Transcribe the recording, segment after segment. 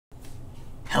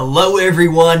Hello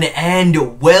everyone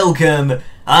and welcome!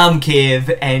 I'm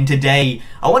Kev and today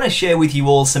I want to share with you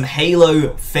all some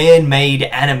Halo fan-made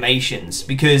animations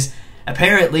because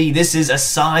apparently this is a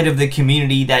side of the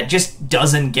community that just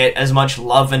doesn't get as much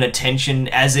love and attention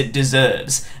as it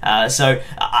deserves.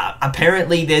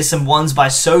 Apparently there's some ones by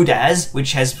Sodaz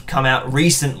which has come out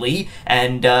recently,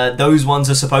 and those ones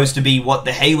are supposed to be what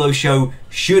the Halo show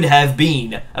should have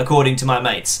been, according to my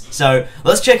mates. So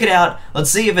let's check it out, let's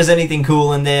see if there's anything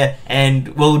cool in there, and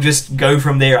we'll just go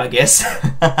from there, I guess.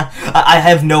 I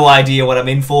have no idea what I'm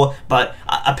in for, but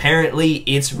apparently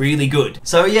it's really good.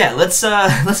 So yeah, let's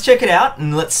check it out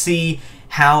and let's see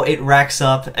how it racks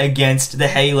up against the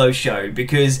Halo show,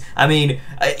 because, I mean,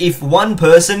 if one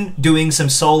person doing some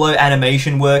solo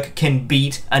animation work can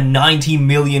beat a $90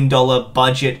 million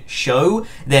budget show,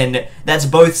 then that's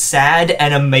both sad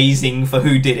and amazing for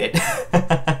who did it.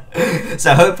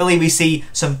 So hopefully we see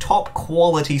some top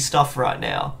quality stuff right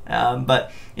now.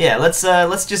 But yeah, let's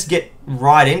just get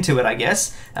right into it, I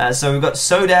guess. So we've got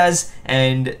Sodaz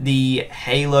and the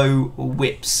Halo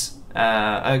whips.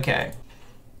 Okay.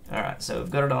 Alright, so we've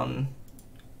got it on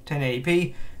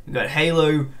 1080p. We've got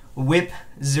Halo Whip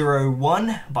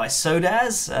 01 by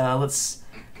Sodaz.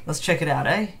 Let's check it out,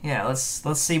 eh? Yeah,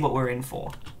 let's see what we're in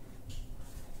for.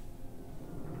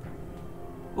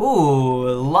 Ooh,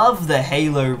 love the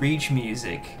Halo Reach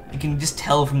music. You can just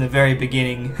tell from the very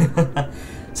beginning.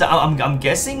 So I'm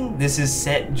guessing this is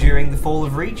set during the fall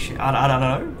of Reach. I don't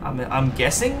know. I'm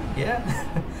guessing,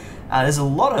 yeah. There's a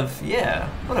lot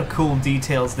of cool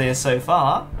details there so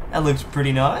far. That looks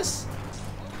pretty nice.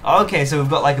 Okay, so we've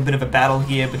got like a bit of a battle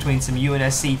here between some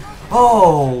UNSC.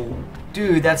 Oh,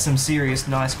 dude, that's some serious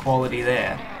nice quality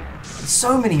there.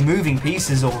 So many moving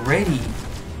pieces already.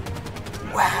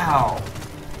 Wow.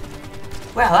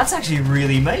 Wow, that's actually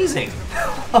really amazing.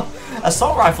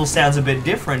 Assault rifle sounds a bit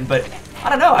different, but I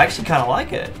don't know, I actually kind of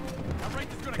like it.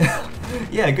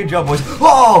 Yeah, good job, boys.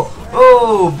 Oh!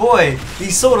 Oh, boy.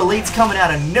 These sword elites coming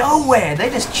out of nowhere. They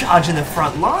just charge in the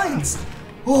front lines.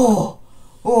 Oh!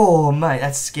 Oh, mate,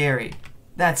 that's scary.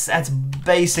 That's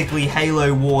basically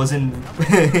Halo Wars in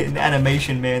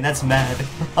animation, man. That's mad.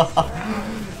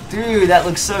 Dude, that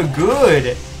looks so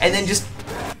good. And then just...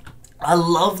 I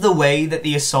love the way that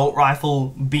the assault rifle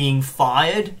being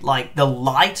fired, like the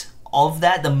light of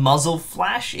that, the muzzle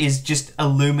flash, is just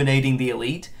illuminating the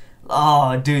elite.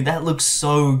 Oh, dude, that looks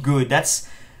so good. That's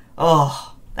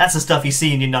the stuff you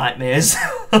see in your nightmares.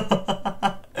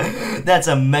 That's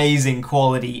amazing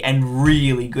quality and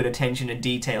really good attention to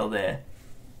detail there.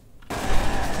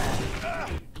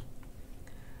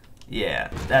 Yeah,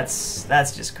 that's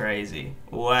just crazy.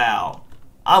 Wow.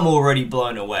 I'm already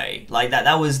blown away. Like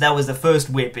that was the first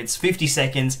whip. It's 50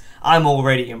 seconds. I'm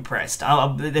already impressed.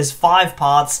 There's 5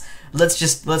 parts.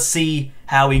 Let's see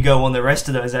how we go on the rest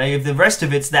of those. If the rest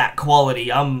of it's that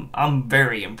quality, I'm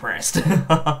very impressed.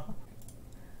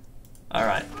 All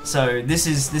right. So this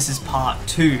is part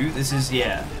 2. This is,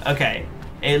 yeah. Okay.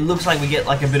 It looks like we get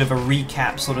like a bit of a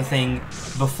recap sort of thing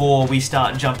before we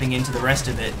start jumping into the rest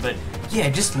of it, but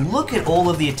yeah, just look at all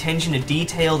of the attention to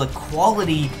detail. The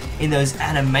quality in those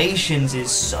animations is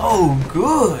so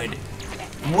good.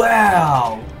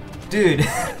 Wow. Dude,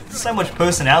 so much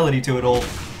personality to it all,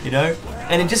 you know?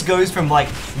 And it just goes from like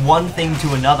one thing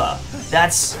to another.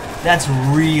 That's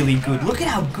really good. Look at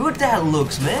how good that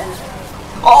looks, man.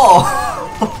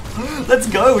 Oh, let's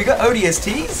go. We got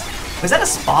ODSTs. Was that a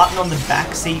Spartan on the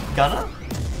backseat gunner?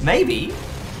 Maybe.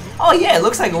 Oh yeah, it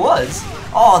looks like it was.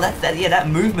 Oh, yeah, that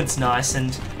movement's nice,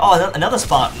 and oh, another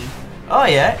Spartan. Oh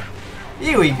yeah,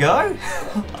 here we go.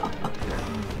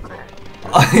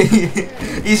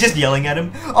 He's just yelling at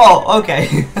him. Oh,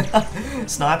 okay.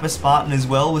 Sniper Spartan as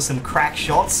well with some crack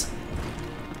shots.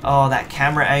 Oh, that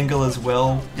camera angle as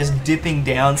well, just dipping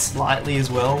down slightly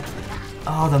as well.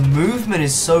 Oh, the movement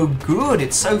is so good.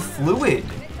 It's so fluid.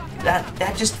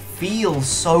 That just feels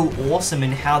so awesome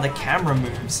in how the camera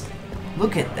moves.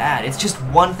 Look at that. It's just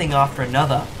one thing after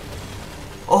another.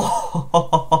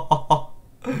 Oh,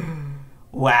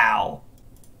 wow.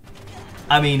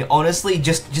 I mean, honestly,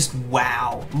 just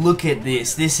wow. Look at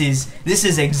this. This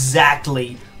is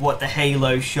exactly what the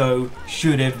Halo show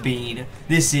should have been.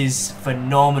 This is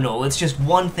phenomenal. It's just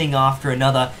one thing after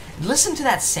another. Listen to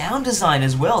that sound design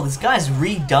as well. This guy's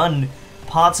redone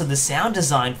parts of the sound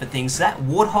design for things. So that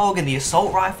Warthog and the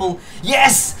assault rifle.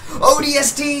 Yes!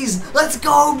 ODSTs! Let's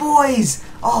go, boys!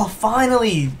 Oh,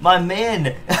 finally! My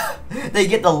man! They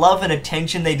get the love and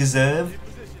attention they deserve.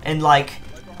 And like,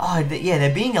 oh, yeah,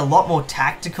 they're being a lot more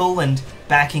tactical and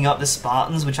backing up the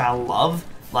Spartans, which I love.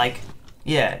 Like,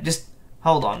 yeah, just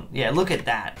Hold on. Yeah, look at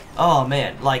that. Oh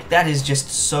man, like that is just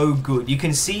so good. You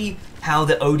can see how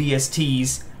the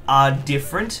ODSTs are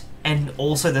different, and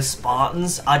also the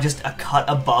Spartans are just a cut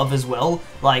above as well.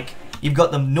 Like, you've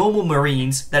got the normal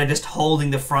Marines that are just holding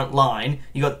the front line,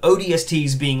 you got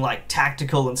ODSTs being like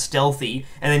tactical and stealthy,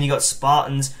 and then you got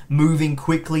Spartans moving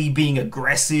quickly, being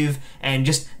aggressive, and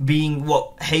just being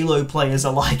what Halo players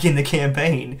are like in the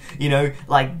campaign. You know,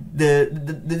 like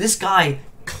this guy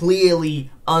clearly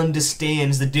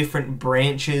understands the different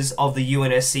branches of the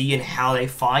UNSC and how they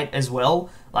fight as well.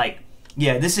 Like,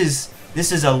 yeah, this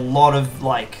is a lot of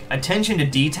like attention to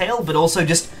detail, but also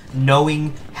just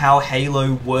knowing how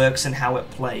Halo works and how it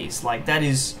plays. Like that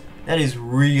is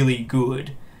really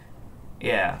good.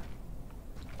 Yeah.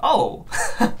 Oh.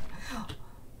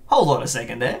 Hold on a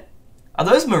second there. Are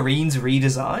those Marines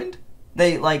redesigned?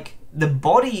 They like the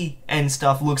body and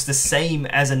stuff looks the same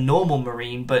as a normal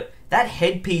Marine, but that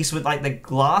headpiece with like the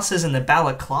glasses and the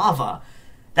balaclava,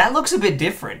 that looks a bit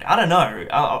different. I don't know.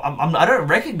 I don't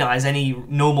recognize any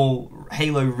normal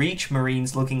Halo Reach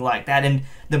Marines looking like that, and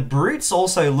the brutes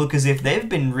also look as if they've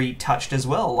been retouched as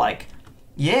well. Like,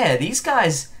 yeah, these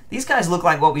guys look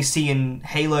like what we see in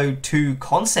Halo 2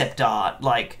 concept art.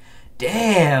 Like,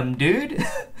 damn, dude.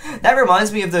 That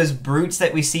reminds me of those brutes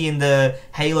that we see in the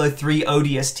Halo 3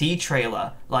 ODST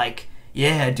trailer. Like,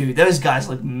 yeah, dude, those guys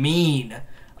look mean.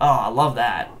 Oh, I love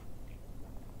that.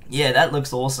 Yeah, that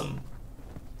looks awesome.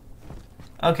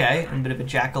 Okay, and a bit of a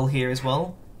jackal here as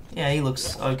well. Yeah, he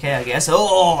looks okay, I guess.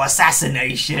 Oh,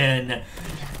 assassination!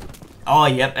 Oh,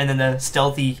 yep, and then the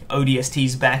stealthy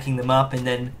ODST's backing them up, and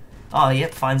then, oh,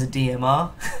 yep, finds a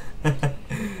DMR.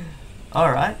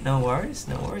 Alright, no worries,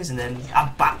 and then,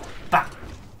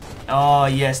 oh,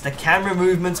 yes, the camera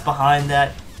movements behind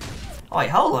that. Oh, wait,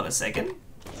 hold on a second.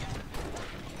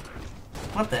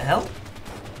 What the hell?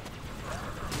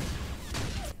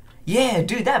 Yeah,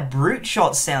 dude, that brute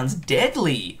shot sounds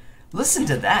deadly. Listen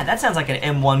to that. That sounds like an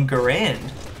M1 Garand.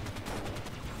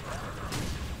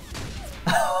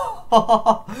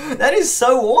 That is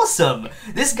so awesome.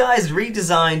 This guy's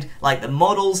redesigned, like, the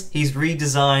models, he's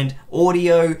redesigned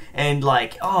audio, and,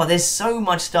 like, oh, there's so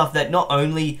much stuff that not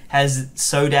only has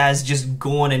Sodaz just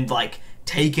gone and, like,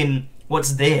 taken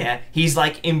what's there, he's,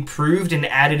 like, improved and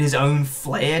added his own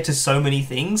flair to so many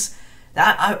things.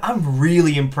 I'm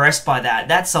really impressed by that.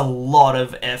 That's a lot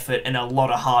of effort and a lot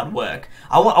of hard work.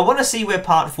 I want to see where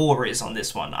part 4 is on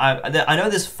this one. I know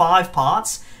there's 5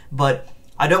 parts, but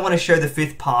I don't want to show the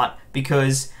 5th part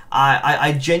because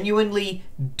I genuinely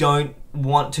don't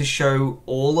want to show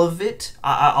all of it.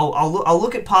 I'll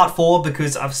look at part 4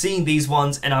 because I've seen these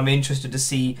ones and I'm interested to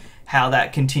see how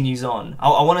that continues on.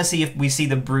 I want to see if we see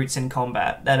the brutes in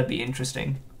combat. That'd be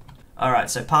interesting. Alright,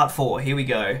 so part 4, here we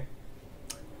go.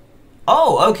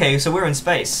 Oh, okay, so we're in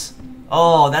space.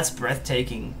 Oh, that's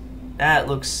breathtaking. That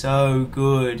looks so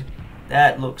good.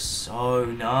 That looks so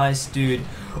nice, dude.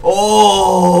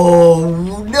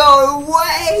 Oh, no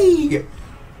way!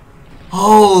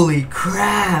 Holy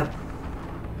crap.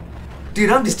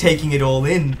 Dude, I'm just taking it all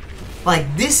in.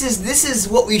 Like, this is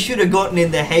what we should have gotten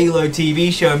in the Halo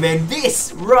TV show, man.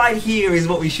 This right here is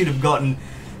what we should have gotten.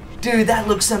 Dude, that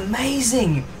looks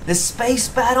amazing. The space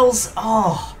battles,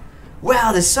 oh.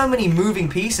 Wow, there's so many moving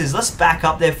pieces. Let's back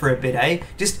up there for a bit, eh?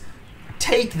 Just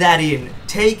take that in.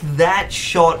 Take that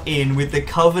shot in with the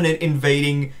Covenant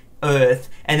invading Earth,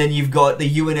 and then you've got the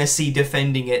UNSC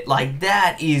defending it. Like,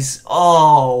 that is...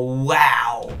 oh,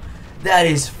 wow. That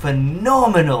is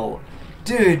phenomenal.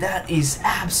 Dude, that is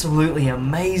absolutely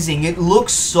amazing. It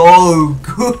looks so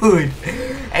good.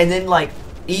 And then, like,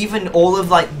 even all of,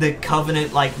 like, the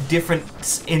Covenant, like,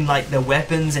 difference in, like, the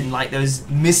weapons and, like, those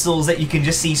missiles that you can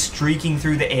just see streaking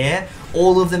through the air,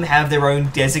 all of them have their own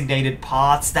designated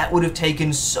parts. That would have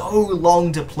taken so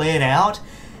long to plan out.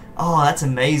 Oh, that's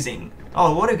amazing.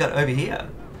 Oh, what have we got over here?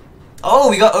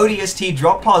 Oh, we got ODST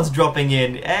drop pods dropping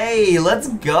in. Hey, let's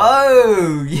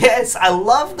go! Yes, I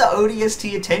love the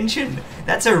ODST attention.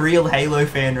 That's a real Halo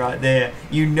fan right there.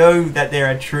 You know that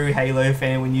they're a true Halo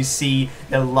fan when you see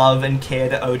the love and care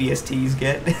that ODSTs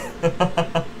get.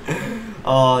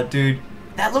 Oh, dude,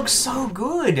 that looks so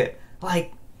good.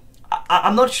 Like,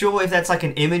 I'm not sure if that's like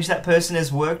an image that person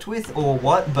has worked with or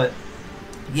what, but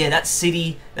yeah, that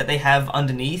city that they have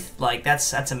underneath, like,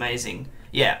 that's amazing.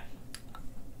 Yeah.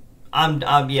 I'm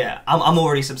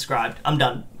already subscribed. I'm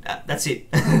done. That's it.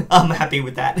 I'm happy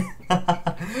with that.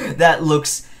 That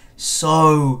looks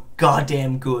so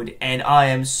goddamn good, and I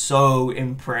am so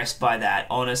impressed by that,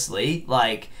 honestly.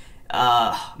 Like,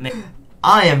 man,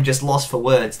 I am just lost for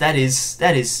words. That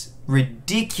is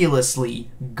ridiculously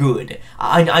good.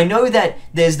 I know that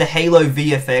there's the Halo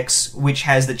VFX, which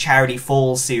has the Charity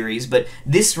Falls series, but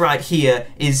this right here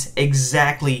is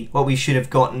exactly what we should have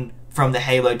gotten from the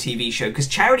Halo TV show, because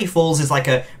Charity Falls is like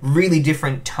a really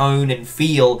different tone and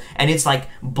feel, and it's like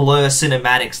Blur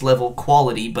Cinematics level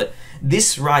quality, but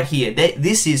this right here,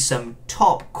 this is some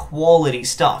top quality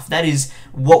stuff. That is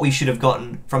what we should have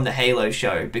gotten from the Halo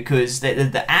show, because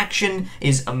the action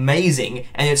is amazing,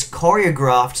 and it's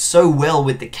choreographed so well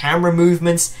with the camera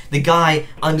movements. The guy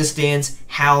understands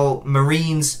how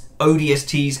Marines,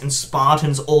 ODSTs, and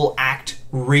Spartans all act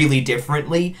really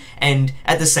differently, and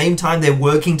at the same time they're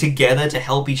working together to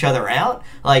help each other out.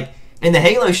 Like, in the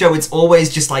Halo show, it's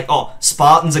always just like, oh,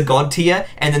 Spartans are god tier,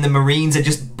 and then the Marines are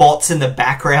just bots in the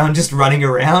background just running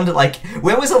around. Like,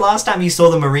 when was the last time you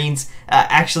saw the Marines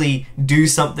actually do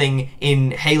something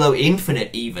in Halo Infinite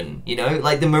even, you know?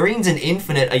 Like, the Marines in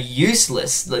Infinite are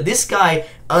useless. Like, this guy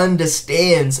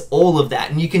understands all of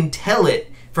that, and you can tell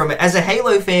it from, as a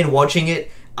Halo fan watching it,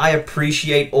 I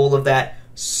appreciate all of that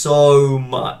so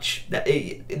much. That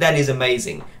is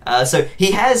amazing. So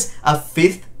he has a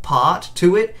 5th part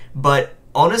to it, but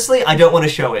honestly, I don't want to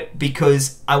show it,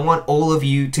 because I want all of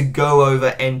you to go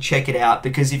over and check it out,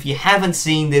 because if you haven't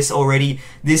seen this already,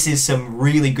 this is some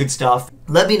really good stuff.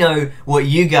 Let me know what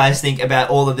you guys think about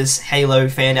all of this Halo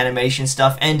fan animation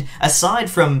stuff, and aside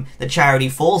from the Charity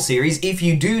Fall series, if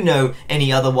you do know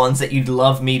any other ones that you'd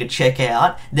love me to check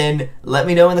out, then let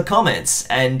me know in the comments.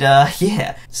 And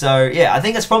yeah, so yeah, I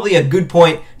think that's probably a good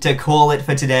point to call it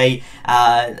for today.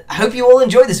 I hope you all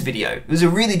enjoyed this video. It was a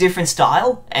really different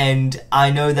style, and I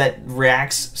know that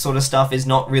reacts sort of stuff is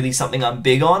not really something I'm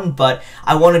big on, but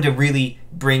I wanted to really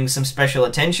bring some special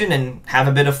attention and have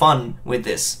a bit of fun with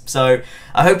this. So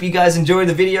I hope you guys enjoyed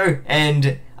the video,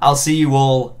 and I'll see you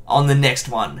all on the next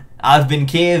one. I've been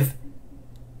Kiev,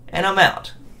 and I'm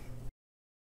out.